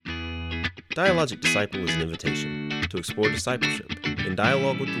Dialogic Disciple is an invitation to explore discipleship in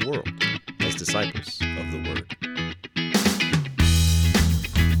dialogue with the world as disciples of the Word.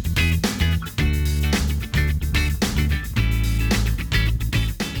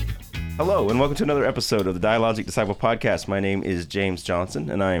 Hello, and welcome to another episode of the Dialogic Disciple Podcast. My name is James Johnson,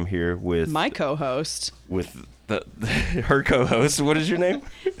 and I am here with... my co-host. With her co-host. What is your name?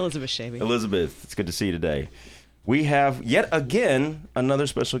 Elizabeth Shavy. Elizabeth, it's good to see you today. We have, yet again, another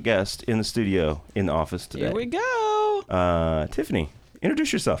special guest in the studio, in the office today. Here we go. Tiffany,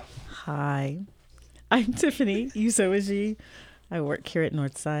 introduce yourself. Hi, I'm Tiffany Uzoiji. I work here at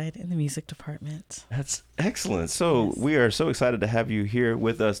Northside in the music department. That's excellent. So Yes. we are so excited to have you here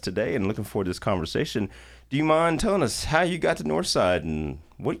with us today and looking forward to this conversation. Do you mind telling us how you got to Northside and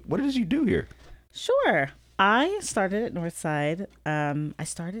what it is you do here? Sure. I started at Northside. I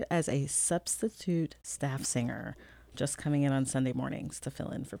started as a substitute staff singer, just coming in on Sunday mornings to fill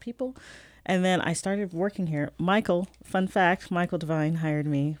in for people. And then I started working here. Fun fact, Michael Devine hired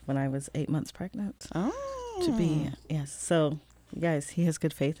me when I was 8 months pregnant to be, yes. So, guys, he has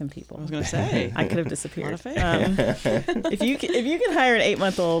good faith in people. I was going to say. I could have disappeared. A lot of faith. If you can hire an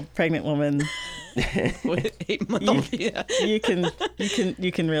 8-month-old pregnant woman, With 8 months. Yeah. you can do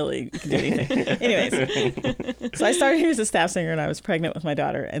anything. Anyways, so I started here as a staff singer, and I was pregnant with my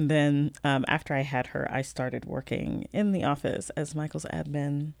daughter. And then after I had her, I started working in the office as Michael's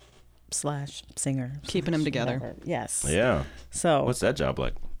admin / singer, Keeping him together. whatever. Yes. Yeah. So What's that job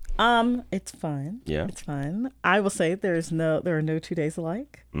like? it's fun. Yeah. It's fun. I will say there are no 2 days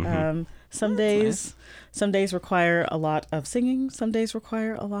alike. Mhm. Some days require a lot of singing. Some days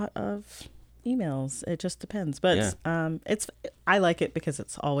require a lot of emails. It just depends. But I like it because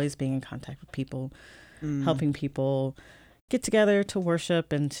it's always being in contact with people, helping people get together to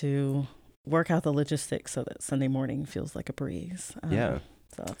worship and to work out the logistics so that Sunday morning feels like a breeze. Yeah.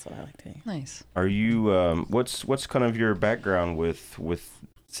 So that's what I like doing. Nice. Are you, what's kind of your background with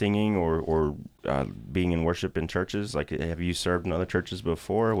singing or being in worship in churches? Like, have you served in other churches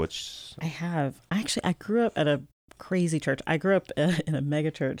before? I have. I grew up at a crazy church. I grew up in a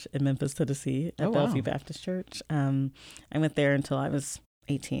mega church in Memphis, Tennessee, at Bellevue Baptist Church. I went there until I was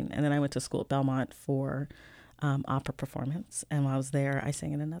 18, and then I went to school at Belmont for opera performance. And while I was there, I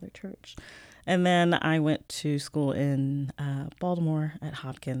sang in another church. And then I went to school in Baltimore at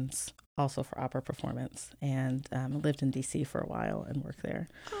Hopkins, also for opera performance, and lived in D.C. for a while and worked there.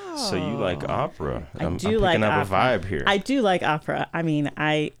 So you like opera? I'm do picking like up opera. a vibe here. I do like opera. I mean,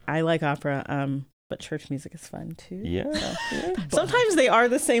 I like opera, but church music is fun too. Yeah. Sometimes they are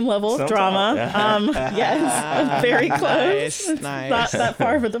the same level of drama. Sometimes. Yes, very close. Nice. Not that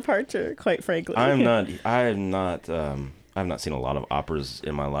far of a departure, quite frankly. I've not seen a lot of operas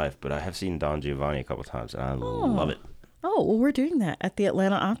in my life, but I have seen Don Giovanni a couple times, and I love it. Oh, well, we're doing that at the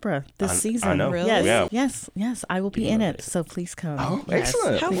Atlanta Opera this season. I know. Really? Yes, Yeah. yes. I will be in it, so please come. Oh, Yes,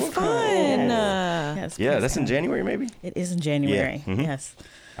 excellent. How please come. fun. Yes, Yeah, please that's in come. January, maybe. It is in January. Yeah. Mhm. Yes.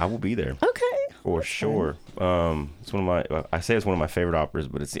 I will be there Okay. for sure. It's one of my. I say it's one of my favorite operas,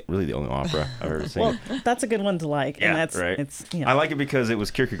 but it's really the only opera I've ever seen. Well, that's a good one to like. Yeah, and that's right. It's I like it because it was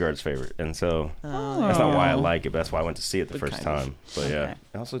Kierkegaard's favorite, and so that's not why I like it. But that's why I went to see it the first kind of. time. But yeah, Okay.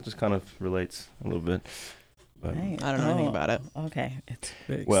 it also just kind of relates a little bit. But, Right. I don't know anything about it. Okay. It's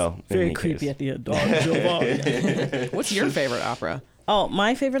very, Well, in very any creepy case. at the end. Don Giovanni. What's your favorite opera? Oh,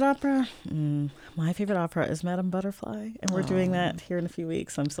 my favorite opera? My favorite opera is Madame Butterfly. And we're doing that here in a few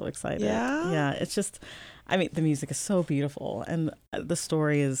weeks. I'm so excited. Yeah? Yeah. It's just, the music is so beautiful. And the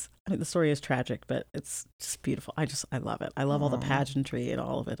story is tragic, but it's just beautiful. I love it. I love all the pageantry and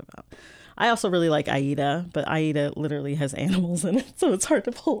all of it about. I also really like Aida, but Aida literally has animals in it, so it's hard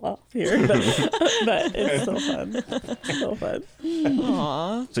to pull off here. But it's so fun. So fun.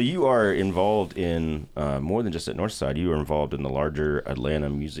 Aw. So you are involved in more than just at Northside. You are involved in the larger Atlanta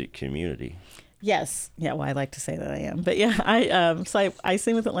music community. Yes. Yeah, well, I like to say that I am. But yeah, I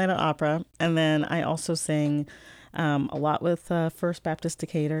sing with Atlanta Opera, and then I also sing a lot with First Baptist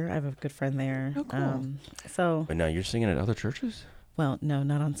Decatur. I have a good friend there. Oh, cool. But now you're singing at other churches? Well, no,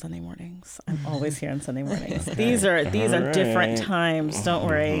 not on Sunday mornings. I'm always here on Sunday mornings. These are different times. Don't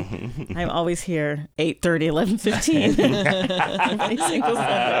worry. I'm always here 8:30, 11:15 every single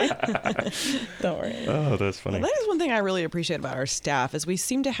Sunday. Don't worry. Oh, that's funny. That is one thing I really appreciate about our staff is we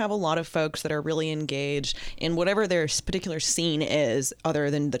seem to have a lot of folks that are really engaged in whatever their particular scene is other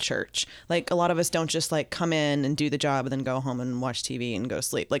than the church. Like a lot of us don't just like come in and do the job and then go home and watch TV and go to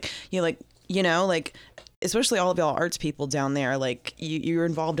sleep. Especially all of y'all arts people down there, like you're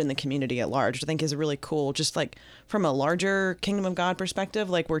involved in the community at large, which I think is really cool. Just like from a larger Kingdom of God perspective,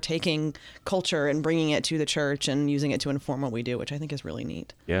 like we're taking culture and bringing it to the church and using it to inform what we do, which I think is really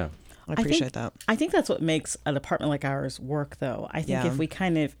neat. Yeah. I appreciate that. I think that's what makes a department like ours work, though. I think if we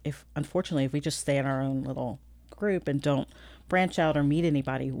unfortunately, if we just stay in our own little group and don't branch out or meet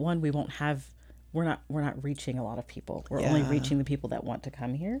anybody, one, we're not reaching a lot of people. We're only reaching the people that want to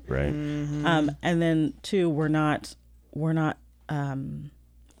come here. Right. Mm-hmm. And then two, we're not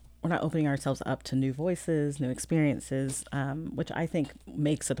opening ourselves up to new voices, new experiences, which I think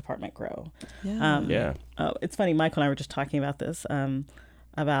makes a department grow. Yeah. It's funny, Michael and I were just talking about this,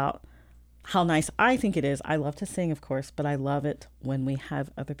 about how nice I think it is. I love to sing, of course, but I love it when we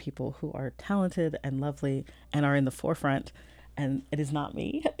have other people who are talented and lovely and are in the forefront, and it is not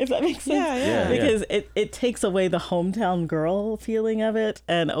me, if that makes sense. Yeah. Because it takes away the hometown girl feeling of it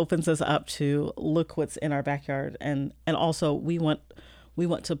and opens us up to look what's in our backyard. And also we want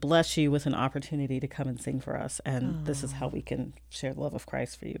to bless you with an opportunity to come and sing for us. And this is how we can share the love of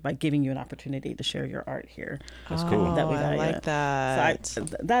Christ for you, by giving you an opportunity to share your art here. That's cool. That we I like that. So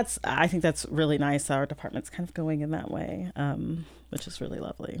I think that's really nice. Our department's kind of going in that way, which is really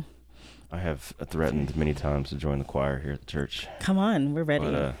lovely. I have threatened many times to join the choir here at the church. Come on, we're ready.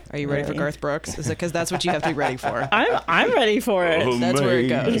 But, Are you ready for Garth Brooks? Is it because that's what you have to be ready for? I'm ready for it. That's where it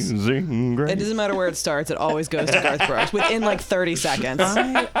goes. Amazing Grace. It doesn't matter where it starts. It always goes to Garth Brooks within like 30 seconds.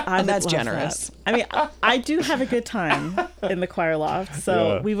 And that's generous. That. I mean, I do have a good time in the choir loft,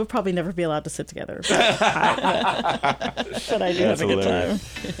 so we would probably never be allowed to sit together. But I do have a good time.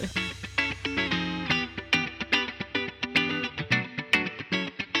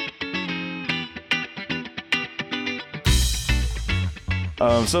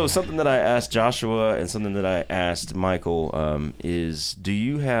 So something that I asked Joshua and something that I asked Michael is, do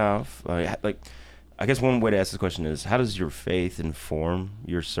you have, I guess one way to ask this question is, how does your faith inform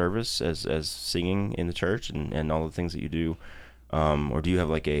your service as singing in the church and all the things that you do? Or do you have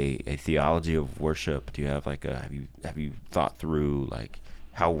like a theology of worship? Do you have like have you thought through like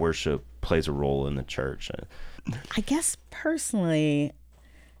how worship plays a role in the church? I guess personally,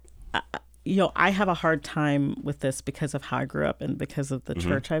 I have a hard time with this because of how I grew up and because of the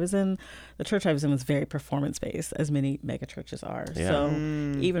church I was in. The church I was in was very performance-based, as many mega churches are. Yeah. So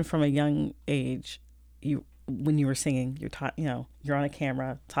even from a young age, when you were singing, you're taught, you're on a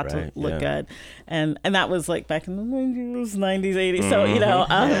camera, taught to look good. And that was like back in the 90s, 80s. So,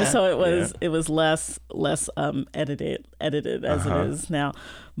 so it was less edited as it is now.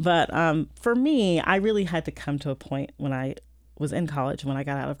 But for me, I really had to come to a point when I was in college, when I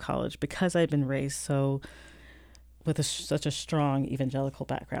got out of college, because I'd been raised with such a strong evangelical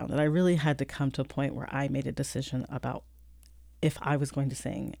background, that I really had to come to a point where I made a decision about if I was going to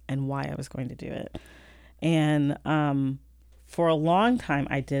sing and why I was going to do it. And for a long time,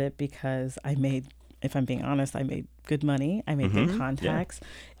 I did it because if I'm being honest, I made good money. I made good contacts. Yeah.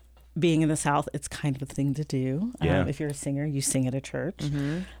 Being in the South, it's kind of a thing to do. If you're a singer, you sing at a church.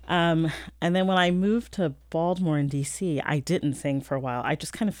 And then when I moved to Baltimore in D.C., I didn't sing for a while. I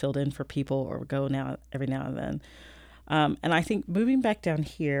just kind of filled in for people or would go every now and then. And I think moving back down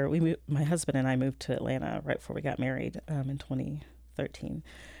here, my husband and I moved to Atlanta right before we got married in 2013.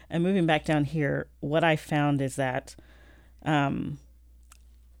 And moving back down here, what I found is that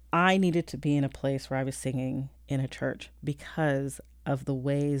I needed to be in a place where I was singing in a church because of the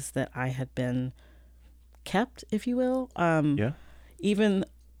ways that I had been kept, if you will. Even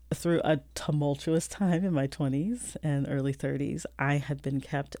through a tumultuous time in my 20s and early 30s, I had been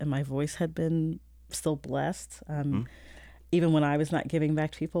kept and my voice had been still blessed, even when I was not giving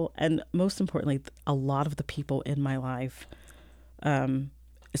back to people. And most importantly, a lot of the people in my life,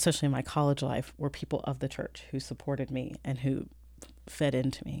 especially in my college life, were people of the church who supported me and who fed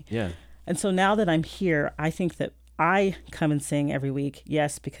into me. Yeah. And so now that I'm here, I think that I come and sing every week,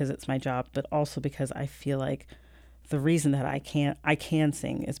 yes, because it's my job, but also because I feel like the reason that I can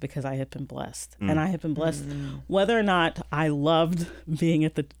sing is because I have been blessed. And I have been blessed whether or not I loved being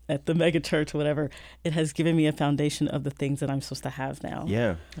at the mega church or whatever. It has given me a foundation of the things that I'm supposed to have now.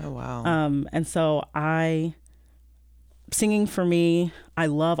 Yeah. Oh wow. And so singing for me, I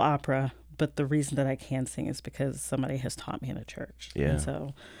love opera, but the reason that I can sing is because somebody has taught me in a church. Yeah. And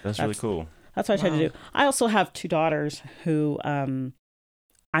so that's really cool. That's what I try to do. I also have 2 daughters who,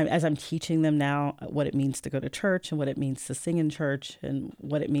 as I'm teaching them now what it means to go to church and what it means to sing in church and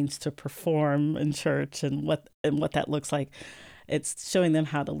what it means to perform in church and what that looks like, it's showing them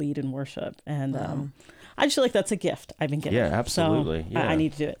how to lead in worship. And I just feel like that's a gift I've been given. Yeah, absolutely. So I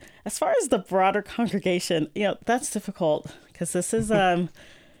need to do it. As far as the broader congregation, that's difficult because this is, I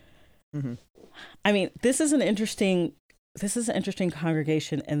mean, this is an interesting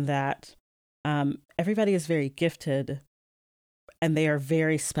congregation in that everybody is very gifted and they are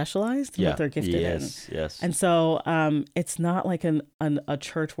very specialized in what they're gifted in. Yes. And so it's not like a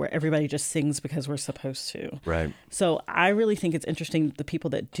church where everybody just sings because we're supposed to. Right. So I really think it's interesting, the people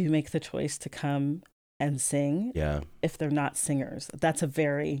that do make the choice to come and sing, if they're not singers. That's a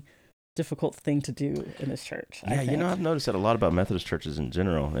very difficult thing to do in this church. Yeah, I've noticed that a lot about Methodist churches in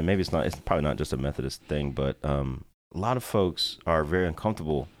general, and maybe it's probably not just a Methodist thing, but a lot of folks are very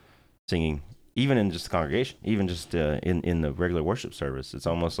uncomfortable singing, even in just the congregation, even just in the regular worship service. It's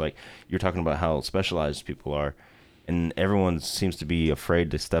almost like you're talking about how specialized people are, and everyone seems to be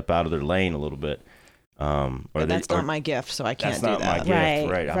afraid to step out of their lane a little bit. That's not my gift, so I can't do that. That's not my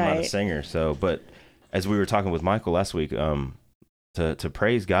gift, right? I'm not a singer. So, but as we were talking with Michael last week, to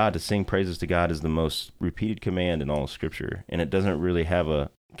praise God, to sing praises to God is the most repeated command in all of Scripture, and it doesn't really have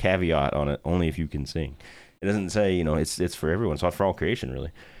a caveat on it, only if you can sing. It doesn't say, it's for everyone. It's for all creation,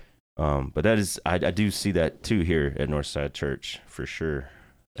 really. But that is, I do see that too here at Northside Church, for sure,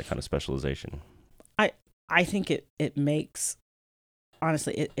 that kind of specialization. I think it makes,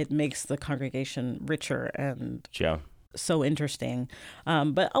 honestly, it makes the congregation richer and so interesting.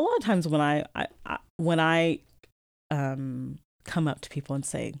 But a lot of times when I come up to people and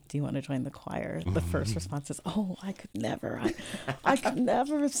say, "Do you want to join the choir?" The first response is, "Oh, I could never. I could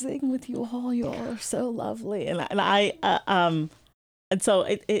never sing with you all. You all are so lovely." And so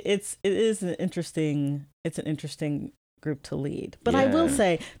it is an interesting group to lead. But I will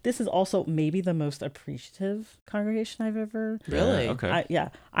say, this is also maybe the most appreciative congregation I've ever. Really? Okay.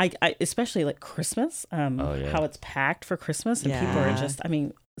 I especially like Christmas. How it's packed for Christmas, and people are just. I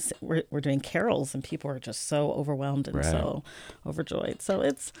mean, we're doing carols, and people are just so overwhelmed and so overjoyed. So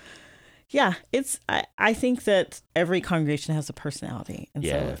I think that every congregation has a personality. And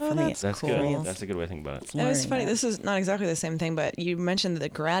so for me, that's cool. Good. That's a good way to think about it. It was funny. This is not exactly the same thing, but you mentioned the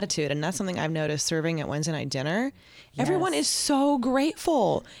gratitude, and that's something I've noticed serving at Wednesday night dinner. Yes. Everyone is so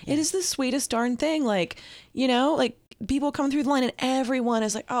grateful. Yes. It is the sweetest darn thing. Like, people come through the line and everyone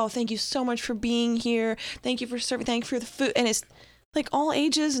is like, "Oh, thank you so much for being here. Thank you for serving. Thank you for the food." And it's like all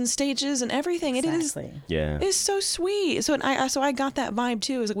ages and stages and everything. Exactly. It is so sweet. So I got that vibe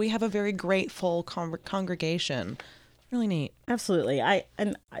too. Is like we have a very grateful congregation. Really neat. Absolutely.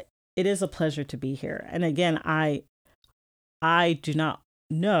 It is a pleasure to be here. And again, I do not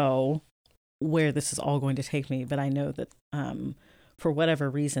know where this is all going to take me, but I know that for whatever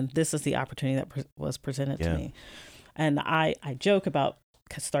reason, this is the opportunity that was presented to me. And I joke about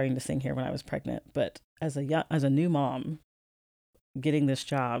starting to sing here when I was pregnant, but as a new mom, getting this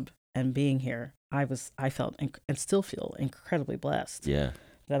job and being here, I felt and still feel incredibly blessed.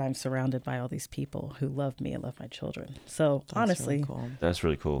 That I'm surrounded by all these people who love me and love my children. So honestly, really cool. That's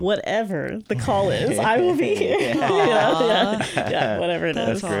really cool. Whatever the call is, I will be here. Whatever it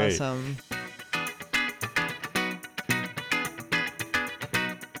is. That's great. Awesome.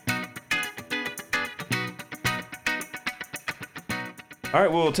 All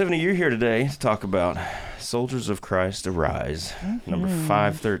right, well, Tiffany, you're here today to talk about Soldiers of Christ Arise, number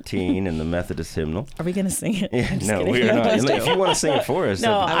 513 in the Methodist hymnal. Are we going to sing it? No, we are not. If you want to sing it for us.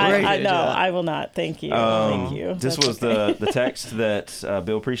 No, I will not. Thank you. Thank you. This was the text that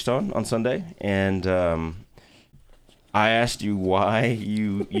Bill preached on Sunday, and I asked you why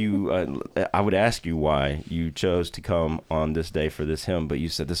I would ask you why you chose to come on this day for this hymn, but you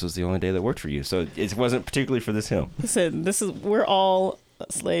said this was the only day that worked for you. So it wasn't particularly for this hymn. Listen, we're all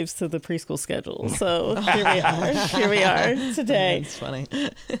slaves to the preschool schedule. So here we are today. It's funny.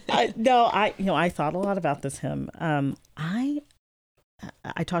 I thought a lot about this hymn. I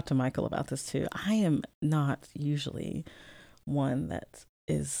talked to Michael about this too. I am not usually one that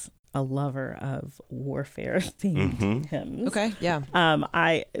is a lover of warfare themed hymns. Okay, yeah.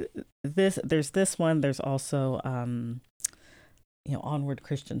 There's this one. There's also Onward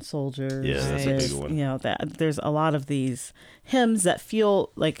Christian Soldiers. Yeah, that's a big one. There's a lot of these hymns that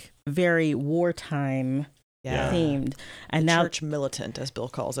feel like very wartime themed. And now church militant, as Bill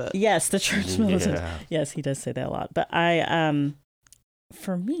calls it. Yes, the church militant. Yeah. Yes, he does say that a lot. But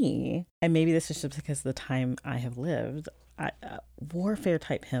for me, and maybe this is just because of the time I have lived, warfare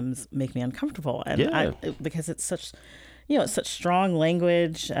type hymns make me uncomfortable, and because it's such strong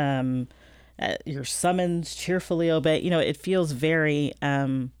language. You're summoned, cheerfully obey. It feels very,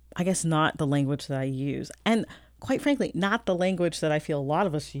 I guess, not the language that I use, and quite frankly, not the language that I feel a lot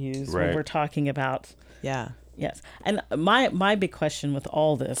of us use when we're talking about. Yeah. Yes, and my big question with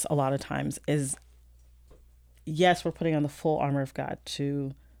all this, a lot of times, is yes, we're putting on the full armor of God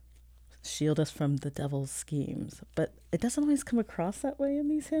to shield us from the devil's schemes, but it doesn't always come across that way in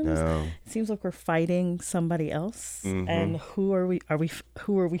these hymns. No. It seems like we're fighting somebody else, Mhm. and who are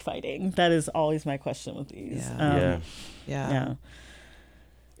we fighting? That is always my question with these. Yeah.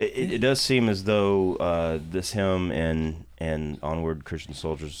 It does seem as though this hymn and Onward Christian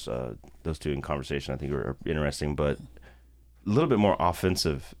Soldiers, those two in conversation, I think are interesting, but a little bit more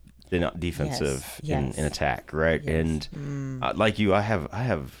offensive than defensive Yes. in attack, right? Yes. And like you, I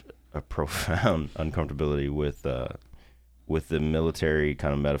have a profound uncomfortability with the military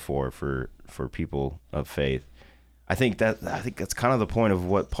kind of metaphor for people of faith. I think that's kind of the point of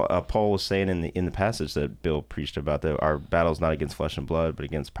what Paul was saying in the passage that Bill preached about, that our battle is not against flesh and blood, but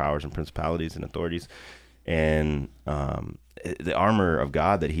against powers and principalities and authorities, and the armor of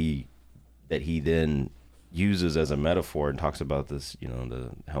God that he then uses as a metaphor and talks about this, the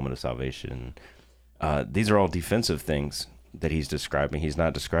helmet of salvation. These are all defensive things that he's describing. He's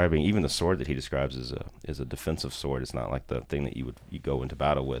not describing, even the sword that he describes is a defensive sword. It's not like the thing that you go into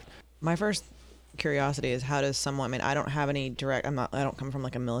battle with. My first curiosity is, how does someone, I don't have any direct, I don't come from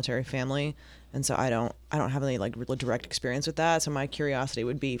like a military family, and so I don't have any like real direct experience with that. So my curiosity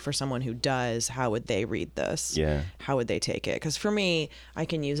would be, for someone who does, how would they read this? Yeah. How would they take it? Because for me, I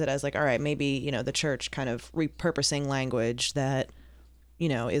can use it as like, all right, maybe, the church kind of repurposing language that,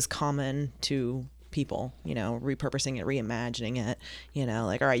 is common to people, repurposing it, reimagining it,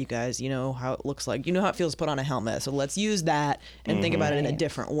 like, all right, you guys, how it looks like, how it feels to put on a helmet. So let's use that and think about it in a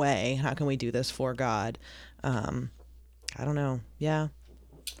different way. How can we do this for God? I don't know. Yeah.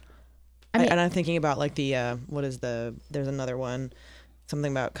 And I'm thinking about like there's another one,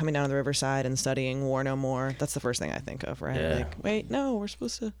 something about coming down to the riverside and studying War No More. That's the first thing I think of, right? Yeah. Like, wait, no, we're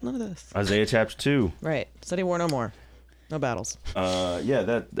supposed to, none of this. Isaiah chapter 2. Right. Study War No More. No battles.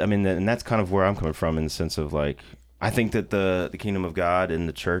 And that's kind of where I'm coming from, in the sense of like, I think that the kingdom of God and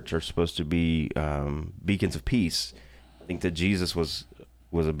the church are supposed to be beacons of peace. I think that Jesus was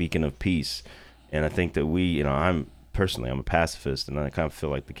a beacon of peace, and I think that I'm a pacifist, and I kind of feel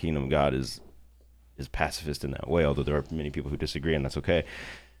like the kingdom of God is pacifist in that way. Although there are many people who disagree, and that's okay.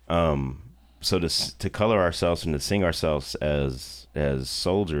 So to color ourselves and to sing ourselves as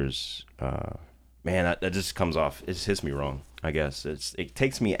soldiers. Man, that just comes off. It just hits me wrong. I guess it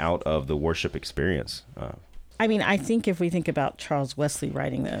takes me out of the worship experience. I think if we think about Charles Wesley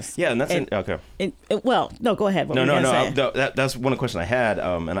writing this, Yeah, and that's okay. No, go ahead. What were you gonna say? That's one question I had,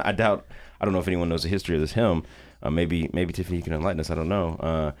 and I don't know if anyone knows the history of this hymn. Maybe Tiffany can enlighten us. I don't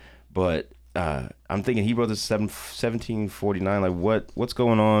know. But I'm thinking he wrote this 1749. Like, what's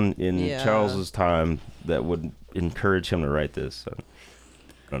going on in Charles's time that would encourage him to write this? I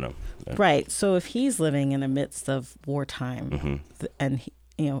don't know. Right. So if he's living in the midst of wartime, and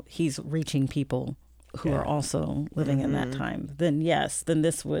he's reaching people who are also living in that time, then yes, then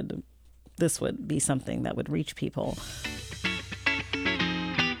this would be something that would reach people.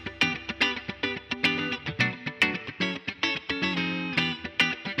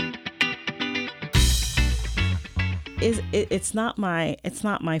 It's not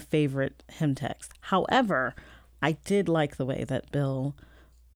my favorite hymn text. However, I did like the way that Bill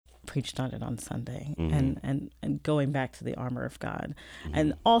preached on it on Sunday, and going back to the armor of God,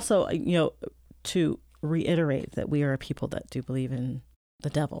 and also to reiterate that we are a people that do believe in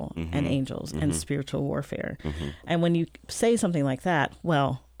the devil and angels and spiritual warfare. And when you say something like that,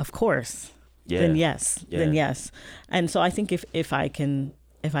 well, of course, then yes. And so I think if I can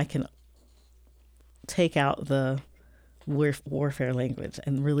take out the warfare language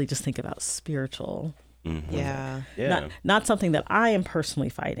and really just think about spiritual. Not something that I am personally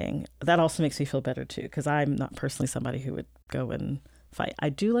fighting. That also makes me feel better too, because I'm not personally somebody who would go and fight. I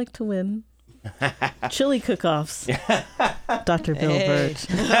do like to win chili cook-offs, Dr. Bill Birch.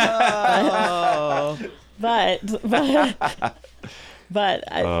 But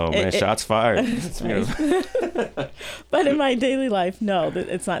shots fired. But in my daily life, no,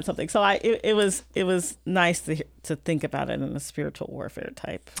 it's not something. So it was nice to think about it in a spiritual warfare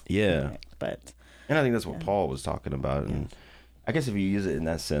type. Yeah. And I think that's what Paul was talking about. And I guess if you use it in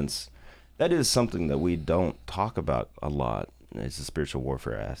that sense, that is something that we don't talk about a lot. It's the spiritual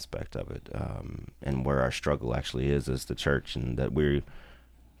warfare aspect of it, and where our struggle actually is as the church, and that we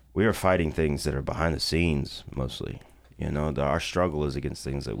are fighting things that are behind the scenes mostly. Our struggle is against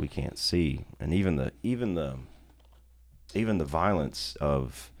things that we can't see, and even the violence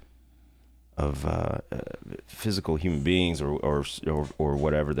of physical human beings or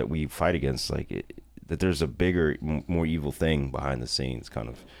whatever that we fight against, that there's a bigger, more evil thing behind the scenes, kind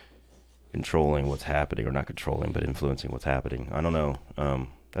of controlling what's happening, or not controlling, but influencing what's happening. I don't know.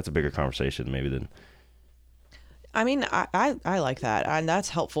 That's a bigger conversation maybe than. I mean, I like that, and that's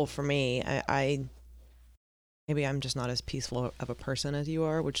helpful for me. I maybe I'm just not as peaceful of a person as you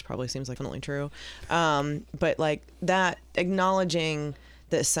are, which probably seems like definitely true. But like that, acknowledging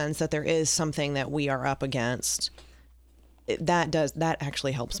the sense that there is something that we are up against, that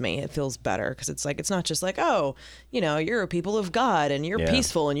actually helps me. It feels better because it's like, it's not just like, oh, you're a people of God and you're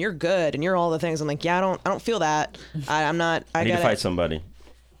peaceful and you're good and you're all the things. I'm like, yeah, I don't feel that. I'm not. I need to fight somebody.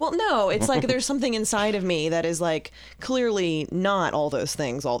 Well, no, it's like there's something inside of me that is like clearly not all those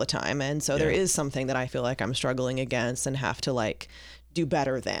things all the time. And so there is something that I feel like I'm struggling against and have to like do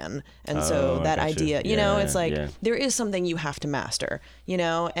better than. And so that idea, it's like there is something you have to master,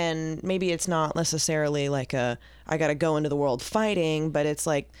 and maybe it's not necessarily like I got to go into the world fighting, but it's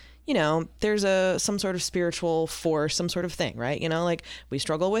like, there's some sort of spiritual force, some sort of thing, right? Like we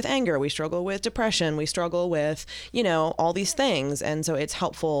struggle with anger, we struggle with depression, we struggle with, all these things. And so it's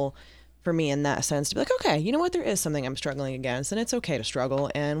helpful for me in that sense to be like, okay, you know what? There is something I'm struggling against and it's okay to struggle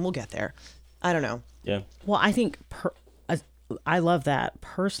and we'll get there. I don't know. Yeah. Well, I think I love that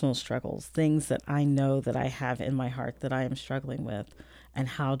personal struggles, things that I know that I have in my heart that I am struggling with, and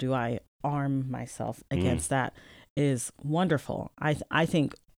how do I arm myself against that is wonderful. I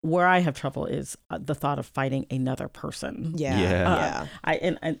think where I have trouble is the thought of fighting another person. Yeah.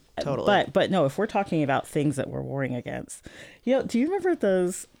 Totally. But no, if we're talking about things that we're warring against, do you remember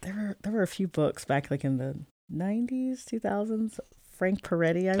those? There were a few books back like in the 90s, 2000s. Frank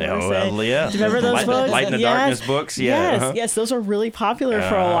Peretti, I want to say. Yeah. Do you remember those books? Light in the Darkness books? Yeah. Yes, those were really popular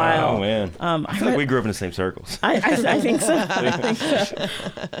for a while. Oh, man. I feel like we grew up in the same circles. I think so.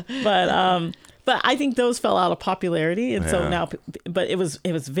 But I think those fell out of popularity, and so now. But it was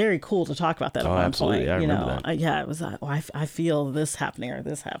very cool to talk about that. At one absolutely. point, I remember that. It was like, I feel this happening or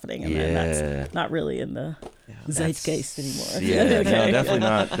this happening, and then that's not really in the zeitgeist anymore. Yeah, no,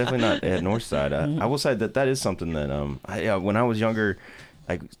 definitely not at Northside. I will say that is something that when I was younger,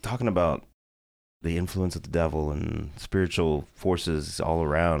 like talking about the influence of the devil and spiritual forces all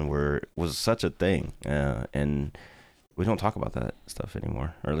around was such a thing, and we don't talk about that stuff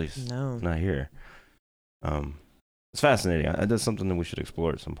anymore, or at least not here. It's fascinating. That's something that we should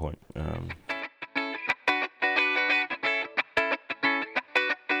explore at some point.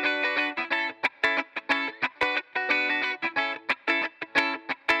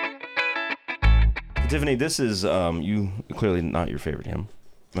 Tiffany, this is you clearly not your favorite hymn.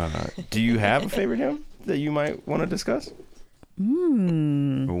 Do you have a favorite hymn that you might want to discuss? Or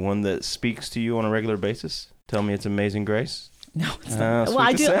one that speaks to you on a regular basis? Tell me it's Amazing Grace. No, it's not. Well,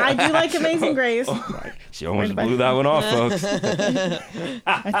 I do like Amazing Grace. She almost blew that one off, folks.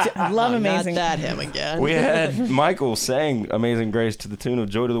 I love Amazing. Not that hymn again. We had Michael sang Amazing Grace to the tune of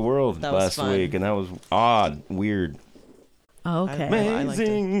Joy to the World last week, and that was odd, weird. Oh, okay.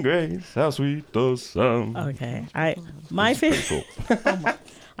 Amazing Grace, how sweet the sound. Okay, my favorite. Cool.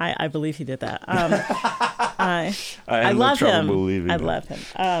 I believe he did that. I love him. I love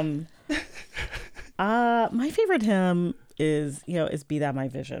him. My favorite hymn is Be Thou My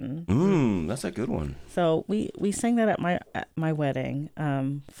Vision. That's a good one. So we sang that at my wedding.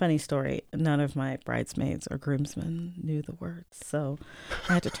 Funny story, none of my bridesmaids or groomsmen knew the words, so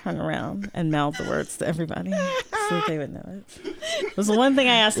I had to turn around and mouth the words to everybody so that they would know it. It was the one thing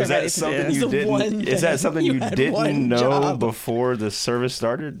I asked everybody to do. Is that something you didn't know before the service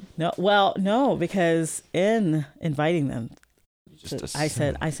started? No, because in inviting them, I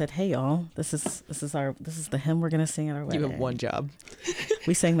said, hey y'all, this is the hymn we're gonna sing at our wedding. You have one job.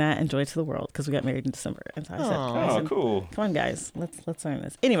 We sang that and Joy to the World because we got married in December, and so I said, cool. Come on, guys, let's learn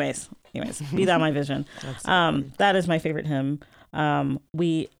this. Anyways, Be Thou My Vision. That is my favorite hymn. Fun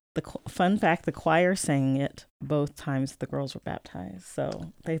fact: the choir sang it both times the girls were baptized.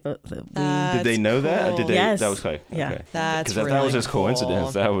 So they both. Did they know that? Did they? Yes. That was okay. Yeah, okay. That's really that was just cool.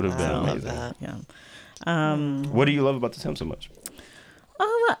 Coincidence. That would have been amazing. That. Yeah. What do you love about this hymn so much?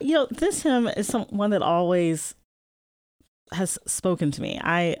 This hymn is one that always has spoken to me.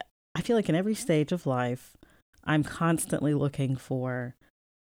 I feel like in every stage of life, I'm constantly looking for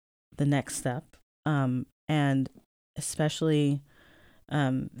the next step, and especially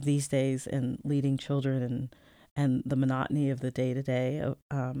these days in leading children and the monotony of the day to day.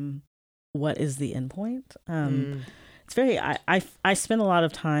 What is the end point? It's very. I spend a lot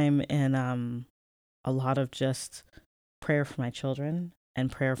of time in a lot of just prayer for my children and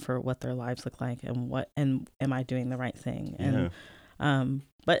prayer for what their lives look like and am I doing the right thing? And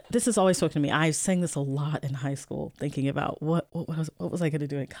but this has always spoken to me. I sang this a lot in high school, thinking about what was I going to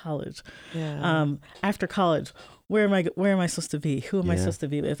do in college? Yeah. After college, where am I supposed to be? Who am I supposed to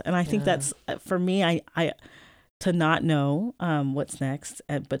be with? And I think that's for me. I to not know what's next,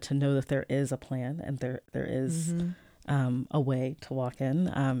 but to know that there is a plan and there is a way to walk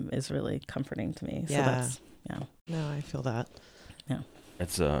in is really comforting to me. Yeah. So Yeah. No, I feel that.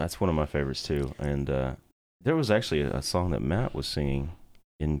 That's one of my favorites too. And there was actually a song that Matt was singing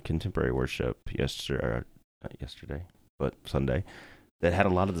in contemporary worship yesterday, but Sunday, that had a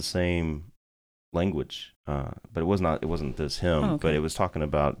lot of the same language. But it wasn't this hymn, Oh, okay. but it was talking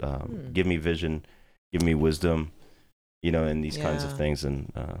about give me vision, give me wisdom, and these kinds of Yeah. things,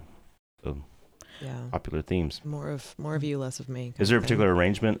 and Yeah. popular themes. More of you, less of me. Is there a kind of thing. particular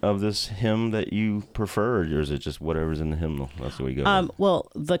arrangement of this hymn that you prefer, or is it just whatever's in the hymnal? That's the way you go.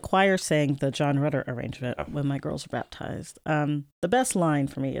 Well, the choir sang the John Rutter arrangement Oh. when my girls were baptized. The best line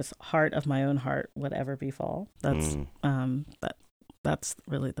for me is "Heart of my own heart, whatever befall." That's that's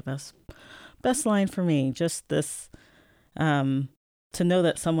really the best line for me. Just this, to know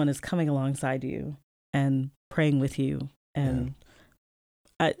that someone is coming alongside you and praying with you, and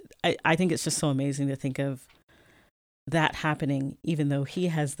I think it's just so amazing to think of that happening, even though he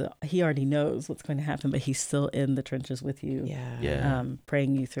already knows what's going to happen, but he's still in the trenches with you, Yeah.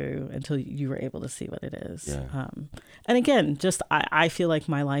 praying you through until you were able to see what it is. Yeah. And again, just I feel like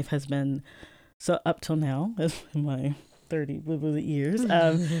my life has been, so up till now, in my 30 years,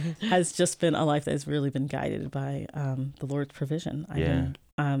 has just been a life that has really been guided by the Lord's provision.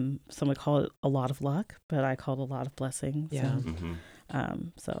 Some would call it a lot of luck, but I call it a lot of blessings. Yeah.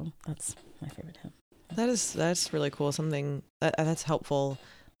 And, so that's my favorite hymn. That's really cool. Something that's helpful,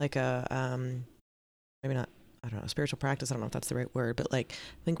 like maybe not, I don't know, spiritual practice. I don't know if that's the right word, but like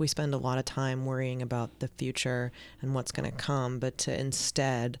I think we spend a lot of time worrying about the future and what's going to come, but to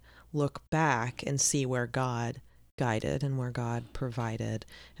instead look back and see where God guided and where God provided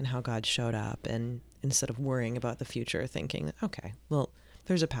and how God showed up, and instead of worrying about the future, thinking that, okay, well,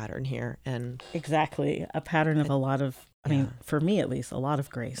 there's a pattern here, and exactly a pattern of a lot of, I mean, for me at least, a lot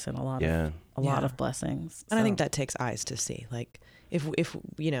of grace and a lot of blessings. And I think that takes eyes to see. Like if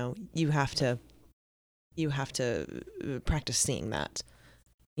you have to practice seeing that.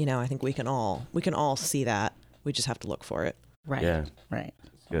 I think we can all see that. We just have to look for it. Right. Yeah. Right.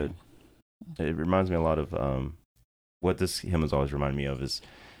 Good. It reminds me a lot of what this hymn has always reminded me of is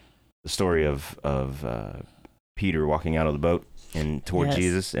the story of Peter walking out of the boat and toward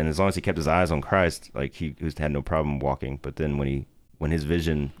Jesus, and as long as he kept his eyes on Christ, like he had no problem walking. But then when his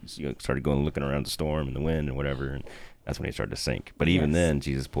vision started looking around the storm and the wind and whatever, and that's when he started to sink. But even then,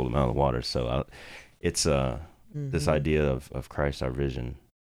 Jesus pulled him out of the water. So it's this idea of Christ, our vision,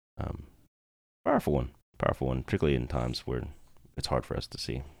 powerful one, particularly in times where it's hard for us to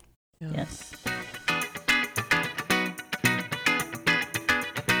see. Yeah. Yes.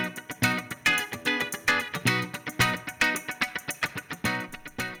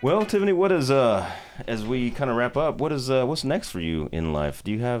 Well, Tiffany, what is as we kind of wrap up, what's next for you in life?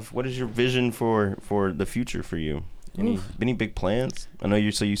 What is your vision for the future for you? Any big plans? I know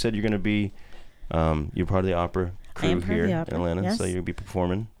you said you're going to be you're part of the opera crew here in Atlanta, so you'll be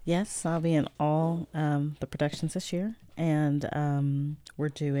performing. Yes, I'll be in all the productions this year, and we're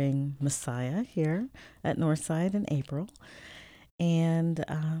doing Messiah here at Northside in April. And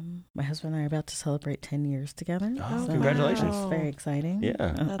my husband and I are about to celebrate 10 years together. Oh, congratulations. It's very exciting. Yeah.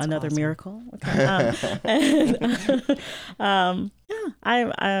 That's another awesome. miracle.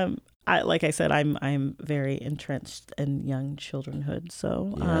 I like I said, I'm very entrenched in young childrenhood.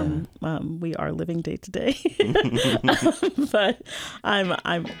 So we are living day to day. But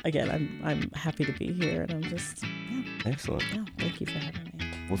I'm happy to be here, and I'm just Excellent. yeah, thank you for having me.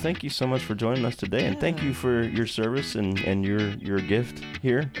 Well, thank you so much for joining us today, and thank you for your service and your gift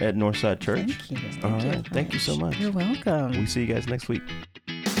here at Northside Church. Thank you. All right. Thank you so much. You're welcome. We see you guys next week.